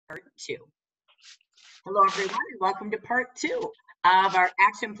part 2. Hello, everyone, and welcome to part 2 of our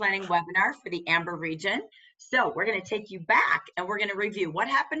action planning webinar for the Amber region. So we're going to take you back and we're going to review what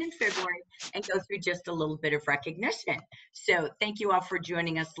happened in February and go through just a little bit of recognition. So thank you all for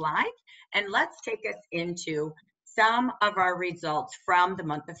joining us live, and let's take us into some of our results from the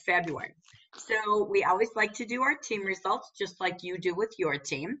month of February. So we always like to do our team results just like you do with your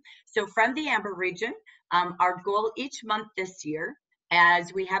team. So from the Amber region, our goal each month this year,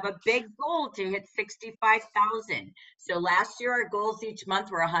 as we have a big goal to hit 65,000. So last year, our goals each month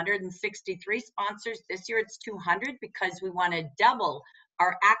were 163 sponsors. This year, it's 200 because we want to double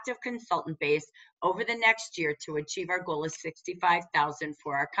our active consultant base over the next year to achieve our goal of 65,000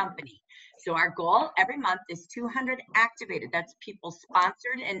 for our company. So our goal every month is 200 activated. That's people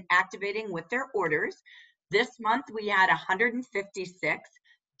sponsored and activating with their orders. This month, we had 156.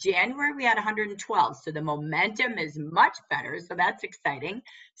 January, we had 112, so the momentum is much better, so that's exciting.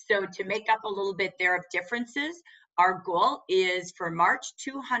 So to make up a little bit there of differences, our goal is for March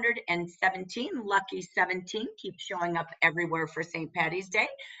 217, lucky 17, keep showing up everywhere for St. Patty's Day.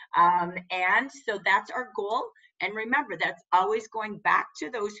 And so that's our goal. And remember, that's always going back to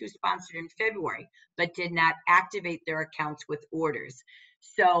those who sponsored in February, but did not activate their accounts with orders.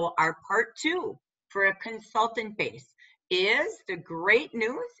 So our part 2 for a consultant base is the great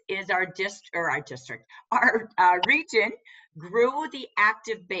news is our region grew the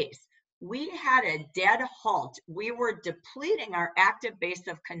active base. We had a dead halt. We were depleting our active base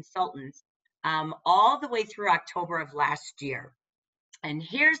of consultants all the way through October of last year. And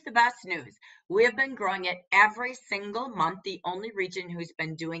here's the best news. We have been growing it every single month, the only region who's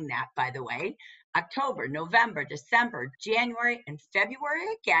been doing that, by the way. October, November, December, January, and February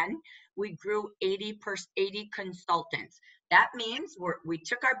again, we grew 80 consultants. That means we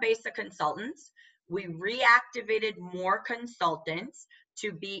took our base of consultants, we reactivated more consultants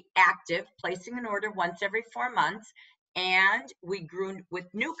to be active, placing an order once every 4 months, and we grew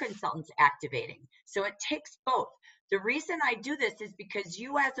with new consultants activating. So it takes both. The reason I do this is because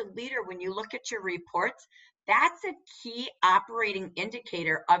you as a leader, when you look at your reports, that's a key operating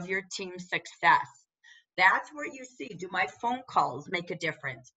indicator of your team's success. That's where you see, do my phone calls make a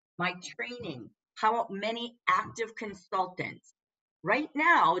difference? My training, how many active consultants? Right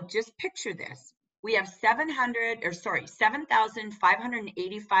now, just picture this. We have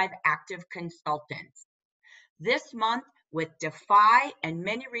 7,585 active consultants. This month, with Defy and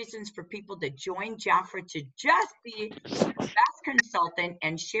many reasons for people to join JAFRA to just be the best consultant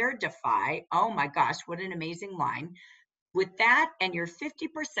and share Defy. Oh my gosh, what an amazing line. With that and your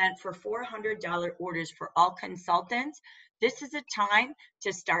 50% for $400 orders for all consultants, this is a time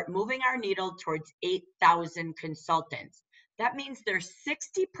to start moving our needle towards 8,000 consultants. That means there's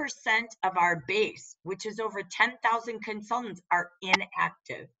 60% of our base, which is over 10,000 consultants, are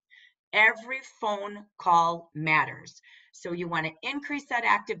inactive. Every phone call matters. So you want to increase that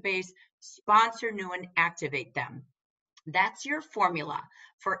active base, sponsor new and activate them. That's your formula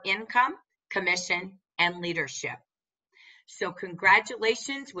for income, commission, and leadership. So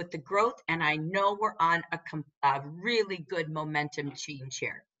congratulations with the growth, and I know we're on a really good momentum change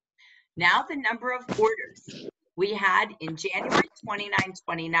here. Now the number of orders. We had in January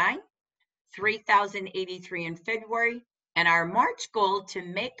 2929, 3,083 in February, and our March goal to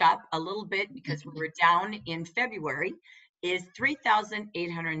make up a little bit because we were down in February is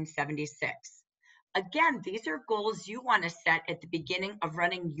 3,876. Again, these are goals you want to set at the beginning of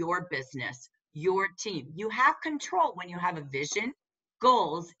running your business, your team. You have control when you have a vision,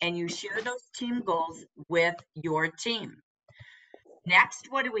 goals, and you share those team goals with your team.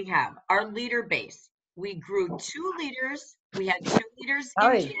 Next, what do we have? Our leader base. We grew 2 leaders. We had 2 leaders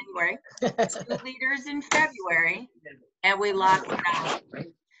in January, 2 leaders in February, and we lost 9.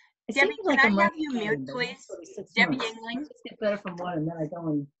 Debbie, can I have you mute, please? Debbie Yingling. Just get better from one, and then I go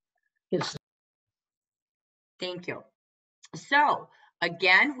and get. Thank you. So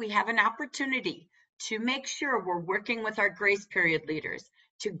again, we have an opportunity to make sure we're working with our grace period leaders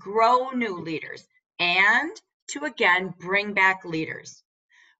to grow new leaders and to again bring back leaders.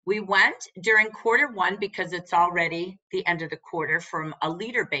 We went during Q1 because it's already the end of the quarter from a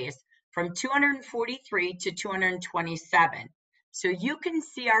leader base from 243 to 227. So you can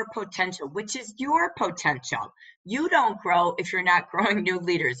see our potential, which is your potential. You don't grow if you're not growing new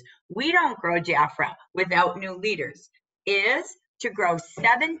leaders. We don't grow JAFRA without new leaders. Is to grow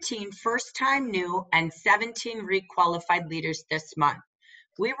 17 first-time new and 17 requalified leaders this month.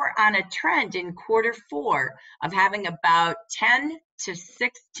 We were on a trend in Q4 of having about 10 to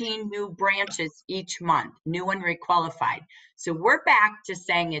 16 new branches each month, new and requalified. So we're back to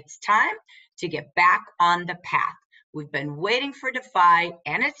saying it's time to get back on the path. We've been waiting for Defy,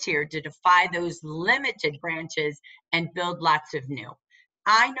 and it's here to defy those limited branches and build lots of new.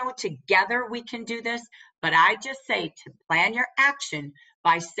 I know together we can do this, but I just say to plan your action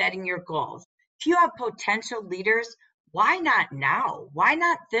by setting your goals. If you have potential leaders, why not now? Why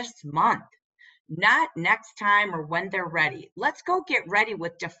not this month? Not next time or when they're ready. Let's go get ready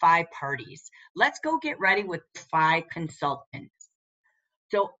with Defy parties. Let's go get ready with Defy consultants.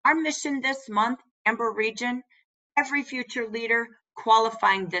 So our mission this month, Amber Region, every future leader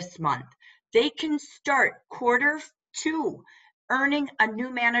qualifying this month, they can start Q2 earning a new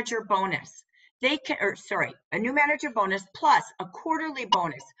manager bonus. They can, a new manager bonus plus a quarterly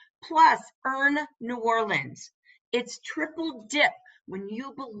bonus plus earn New Orleans. It's triple dip when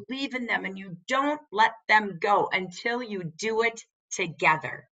you believe in them and you don't let them go until you do it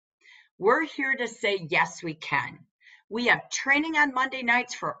together. We're here to say, yes, we can. We have training on Monday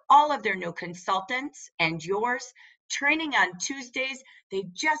nights for all of their new consultants and yours. Training on Tuesdays, they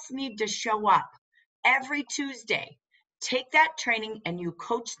just need to show up every Tuesday. Take that training and you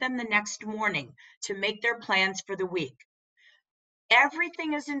coach them the next morning to make their plans for the week.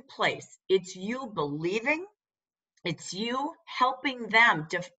 Everything is in place. It's you believing, it's you helping them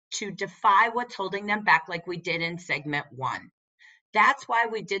to defy what's holding them back, like we did in segment 1. That's why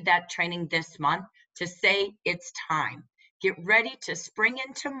we did that training this month, to say it's time. Get ready to spring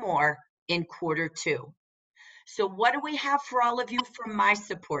into more in Q2. So what do we have for all of you from my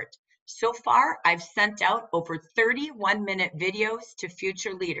support? So far, I've sent out over 30 one-minute videos to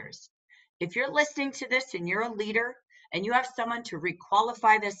future leaders. If you're listening to this and you're a leader and you have someone to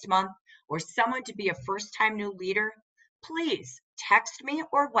requalify this month or someone to be a first-time new leader, please text me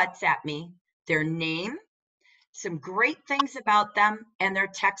or WhatsApp me their name, some great things about them, and their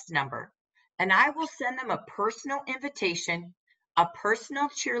text number. And I will send them a personal invitation, a personal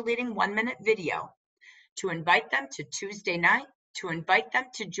cheerleading 1-minute video to invite them to Tuesday night, to invite them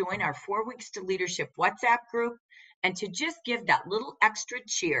to join our 4 Weeks to Leadership WhatsApp group, and to just give that little extra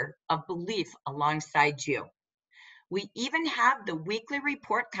cheer of belief alongside you. We even have the weekly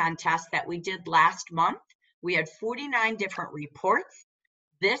report contest that we did last month. We had 49 different reports.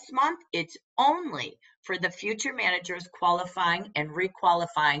 This month, it's only for the future managers qualifying and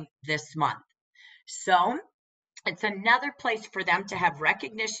requalifying this month. So it's another place for them to have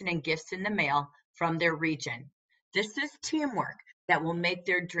recognition and gifts in the mail from their region. This is teamwork that will make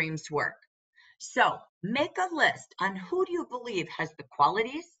their dreams work. So make a list on who do you believe has the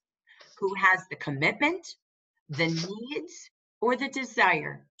qualities, who has the commitment, the needs, or the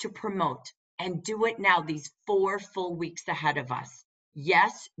desire to promote, and do it now these 4 full weeks ahead of us.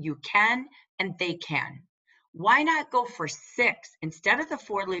 Yes, you can, and they can. Why not go for 6 instead of the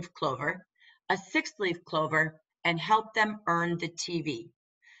 4-leaf clover, a 6-leaf clover, and help them earn the TV?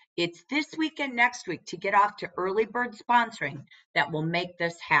 It's this week and next week to get off to early bird sponsoring that will make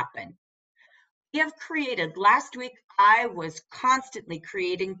this happen. We have created, last week, I was constantly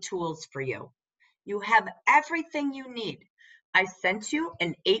creating tools for you. You have everything you need. I sent you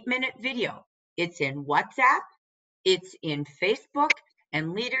an 8-minute video. It's in WhatsApp, it's in Facebook,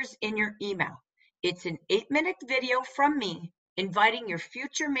 and leaders in your email. It's an 8-minute video from me inviting your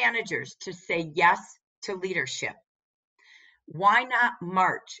future managers to say yes to leadership. Why not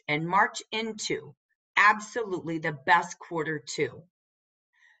march and march into absolutely the best Q2?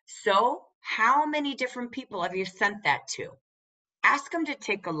 So how many different people have you sent that to? Ask them to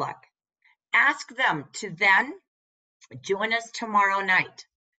take a look. Ask them to then join us tomorrow night.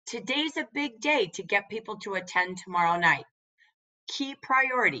 Today's a big day to get people to attend tomorrow night. Key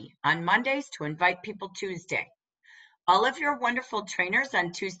priority on Mondays to invite people Tuesday. All of your wonderful trainers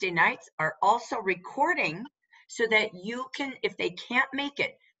on Tuesday nights are also recording so that you can, if they can't make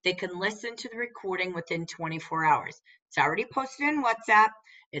it, they can listen to the recording within 24 hours. It's already posted in WhatsApp.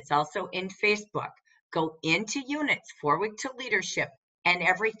 It's also in Facebook. Go into units, 4 Week to Leadership, and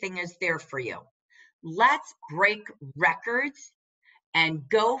everything is there for you. Let's break records and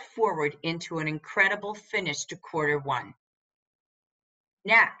go forward into an incredible finish to Q1.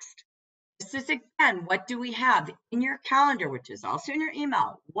 Next, this is again, what do we have in your calendar, which is also in your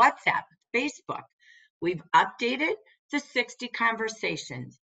email, WhatsApp, Facebook. We've updated the 60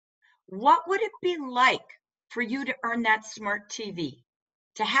 conversations. What would it be like for you to earn that smart TV,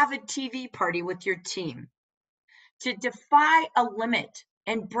 to have a TV party with your team, to defy a limit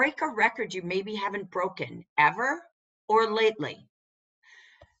and break a record you maybe haven't broken ever or lately?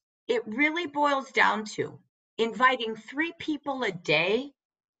 It really boils down to inviting 3 people a day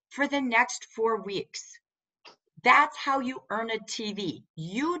for the next 4 weeks. That's how you earn a TV.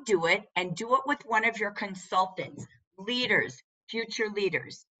 You do it, and do it with one of your consultants, leaders, future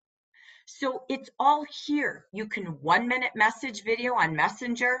leaders. So it's all here. You can 1-minute message video on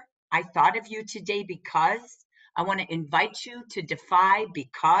Messenger. I thought of you today because I want to invite you to Defy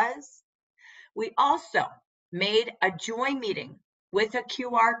because we also made a join meeting with a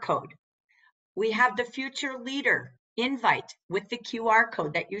QR code. We have the future leader invite with the QR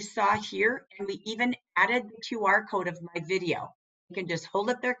code that you saw here, and we even added the QR code of my video. You can just hold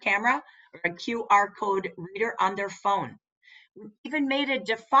up their camera or a QR code reader on their phone. We even made a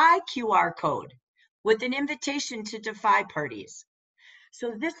Defy QR code with an invitation to Defy parties.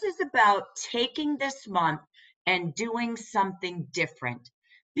 So this is about taking this month and doing something different.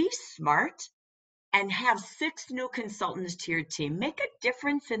 Be smart and have 6 new consultants to your team. Make a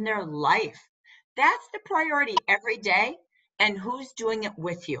difference in their life. That's the priority every day, and who's doing it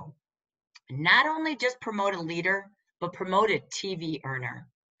with you. Not only just promote a leader, but promote a TV earner.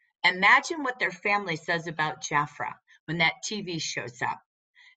 Imagine what their family says about JAFRA when that TV shows up.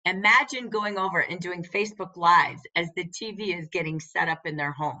 Imagine going over and doing Facebook Lives as the TV is getting set up in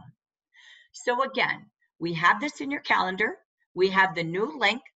their home. So again, we have this in your calendar. We have the new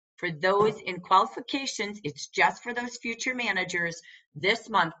link for those in qualifications. It's just for those future managers this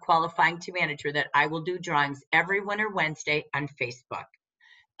month qualifying to manager that I will do drawings every winter Wednesday on Facebook.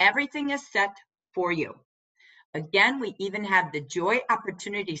 Everything is set for you. Again, we even have the Joy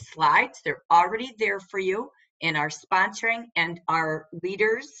Opportunity slides. They're already there for you in our sponsoring and our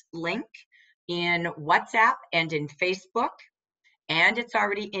leaders link in WhatsApp and in Facebook. And it's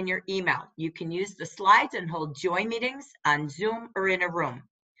already in your email. You can use the slides and hold joy meetings on Zoom or in a room.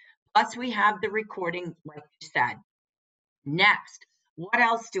 Plus, we have the recording, like you said. Next, what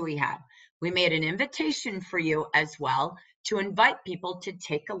else do we have? We made an invitation for you as well to invite people to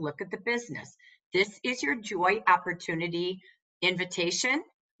take a look at the business. This is your Joy Opportunity invitation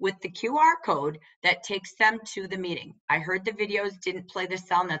with the QR code that takes them to the meeting. I heard the videos didn't play the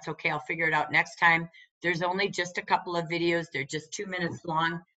sound. That's okay. I'll figure it out next time. There's only just a couple of videos. They're just 2 minutes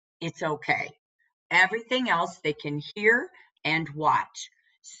long. It's okay. Everything else they can hear and watch.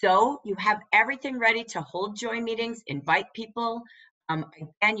 So you have everything ready to hold joy meetings, invite people.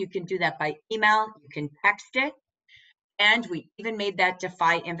 Again, you can do that by email. You can text it. And we even made that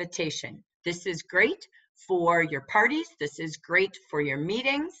Defy invitation. This is great for your parties. This is great for your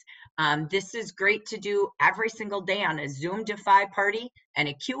meetings. This is great to do every single day on a Zoom Defy party and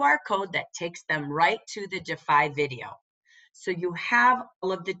a QR code that takes them right to the Defy video. So you have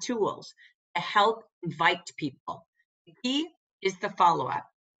all of the tools to help invite people. The key is the follow-up.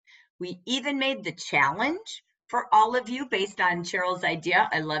 We even made the challenge for all of you based on Cheryl's idea.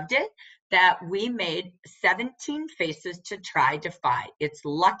 I loved it. That we made 17 faces to try Defy. It's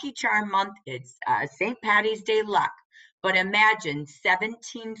Lucky Charm month. It's St. Patty's Day luck. But imagine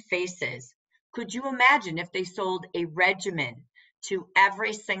 17 faces. Could you imagine if they sold a regimen to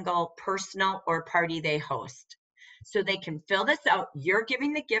every single personal or party they host? So they can fill this out. You're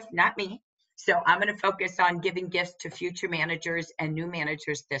giving the gift, not me. So I'm going to focus on giving gifts to future managers and new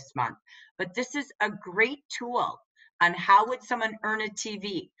managers this month. But this is a great tool on how would someone earn a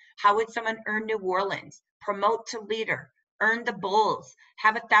TV? How would someone earn New Orleans? Promote to leader, earn the bowls,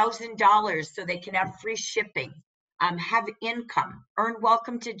 have $1,000 so they can have free shipping, have income, earn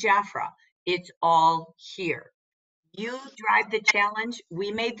welcome to JAFRA. It's all here. You drive the challenge.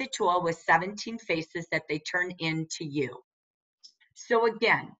 We made the tool with 17 faces that they turn into you. So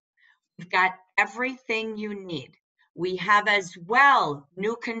again, we've got everything you need. We have as well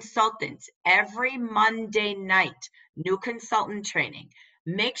new consultants every Monday night, new consultant training.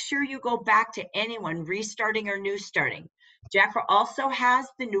 Make sure you go back to anyone restarting or new starting. JAFRA also has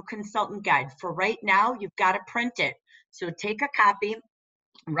the new consultant guide. For right now, you've got to print it. So take a copy,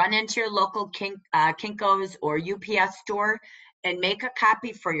 run into your local Kinko's or UPS store and make a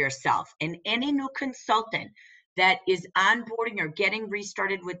copy for yourself. And any new consultant that is onboarding or getting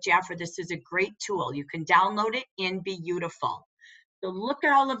restarted with JAFRA, this is a great tool. You can download it in Beautiful. So look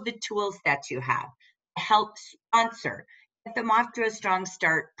at all of the tools that you have to help sponsor, get them off to a strong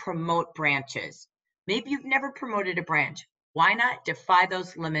start, promote branches. Maybe you've never promoted a branch. Why not defy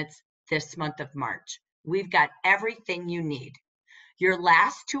those limits this month of March? We've got everything you need. Your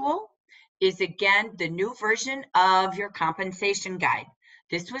last tool is, again, the new version of your compensation guide.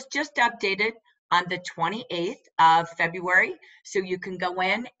 This was just updated on the 28th of February, so you can go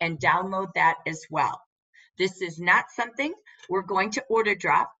in and download that as well. This is not something we're going to order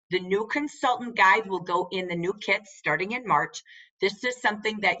drop. The new consultant guide will go in the new kits starting in March. This is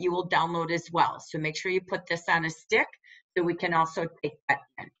something that you will download as well. So make sure you put this on a stick so we can also take that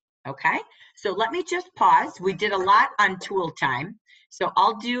in, okay? So let me just pause. We did a lot on tool time. So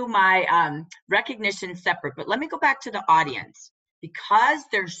I'll do my recognition separate, but let me go back to the audience. because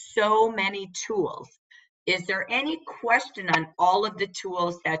there's so many tools, is there any question on all of the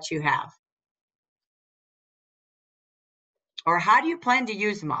tools that you have? Or how do you plan to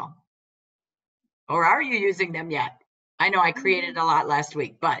use them all? Or are you using them yet? I know I created a lot last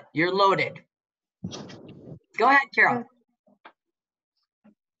week, but you're loaded. Go ahead, Carol.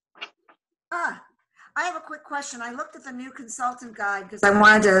 I have a quick question. I looked at the new consultant guide because I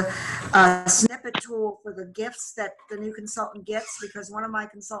wanted a snippet tool for the gifts that the new consultant gets, because one of my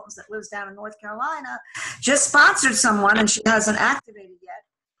consultants that lives down in North Carolina just sponsored someone and she hasn't activated yet.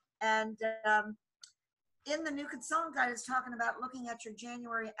 And in the new consultant guide, it's talking about looking at your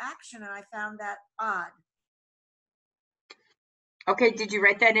January action, and I found that odd. Okay, did you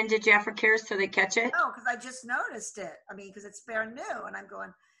write that into JAFRA Cares so they catch it? No, because I just noticed it. I mean, because it's brand new, and I'm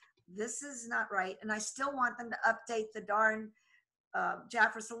going, this is not right. And I still want them to update the darn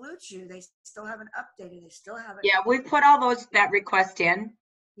JAFRA salutes you. They still haven't updated. They still haven't. Yeah, we put all that request in.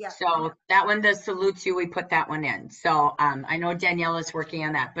 Yeah. So that one, the salutes you, we put that one in. So I know Danielle is working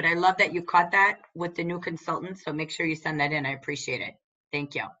on that, but I love that you caught that with the new consultant. So make sure you send that in. I appreciate it.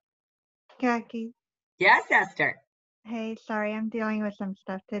 Thank you. Jackie. Yes, Esther. Hey, sorry, I'm dealing with some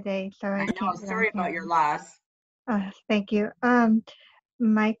stuff today, so I know. can't get Sorry on about your camera. loss. Thank you.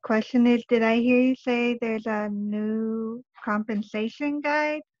 My question is, did I hear you say there's a new compensation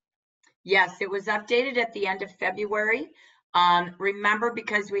guide? Yes, it was updated at the end of February. Remember,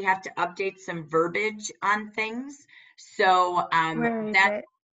 because we have to update some verbiage on things. So Where is that it?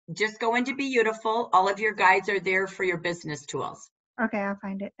 just go into Be Beautiful. All of your guides are there for your business tools. Okay, I'll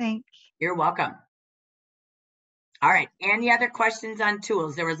find it. Thanks. You're welcome. All right. Any other questions on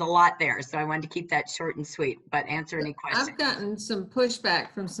tools? There was a lot there, so I wanted to keep that short and sweet, but answer any questions. I've gotten some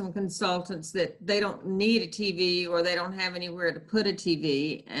pushback from some consultants that they don't need a TV or they don't have anywhere to put a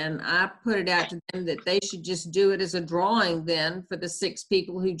TV. And I put it out to them that they should just do it as a drawing then for the 6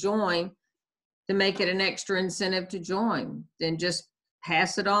 people who join, to make it an extra incentive to join. Then just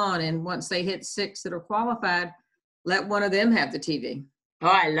pass it on. And once they hit 6 that are qualified, let one of them have the TV. Oh,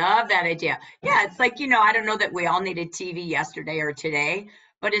 I love that idea. Yeah, it's like, I don't know that we all need a TV yesterday or today,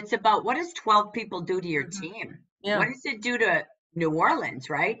 but it's about, what does 12 people do to your team? Yeah. What does it do to New Orleans,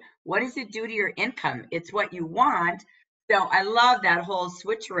 right? What does it do to your income? It's what you want. So I love that whole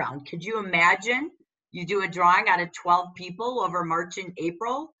switch around. Could you imagine you do a drawing out of 12 people over March and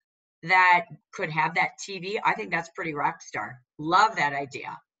April that could have that TV? I think that's pretty rock star. Love that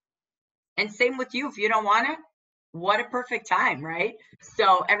idea. And same with you. If you don't want it, what a perfect time, right?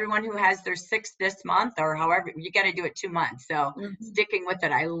 So everyone who has their 6th this month, or however, you got to do it 2 months. So sticking with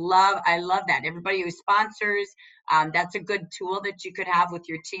it. I love that. Everybody who sponsors, that's a good tool that you could have with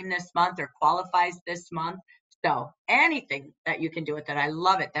your team this month or qualifies this month. So anything that you can do with it, I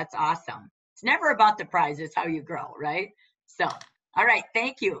love it. That's awesome. It's never about the prize. It's how you grow, right? So, all right.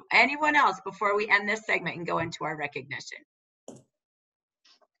 Thank you. Anyone else before we end this segment and go into our recognition?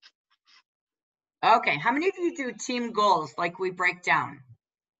 Okay, how many of you do team goals like we break down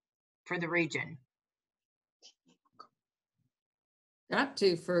for the region? Got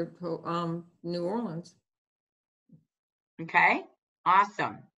to for New Orleans. Okay,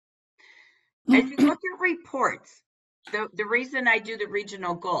 awesome. As you look at reports, the reason I do the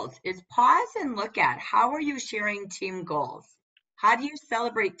regional goals is pause and look at, how are you sharing team goals? How do you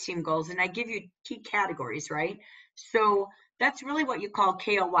celebrate team goals? And I give you key categories, right? So that's really what you call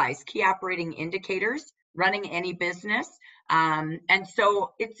KOIs, key operating indicators, running any business. And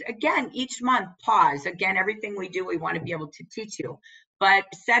so it's, again, each month, pause. Again, everything we do, we want to be able to teach you. But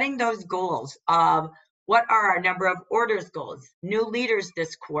setting those goals of what are our number of orders goals, new leaders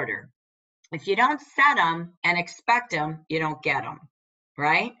this quarter. If you don't set them and expect them, you don't get them,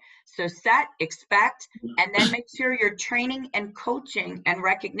 right? So set, expect, and then make sure your training and coaching and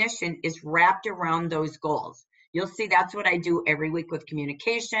recognition is wrapped around those goals. You'll see that's what I do every week with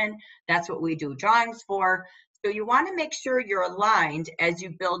communication. That's what we do drawings for. So you want to make sure you're aligned as you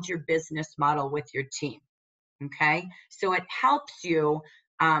build your business model with your team, okay? So it helps you,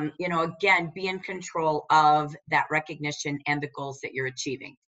 again, be in control of that recognition and the goals that you're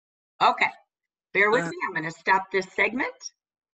achieving. Okay, bear with me. I'm going to stop this segment.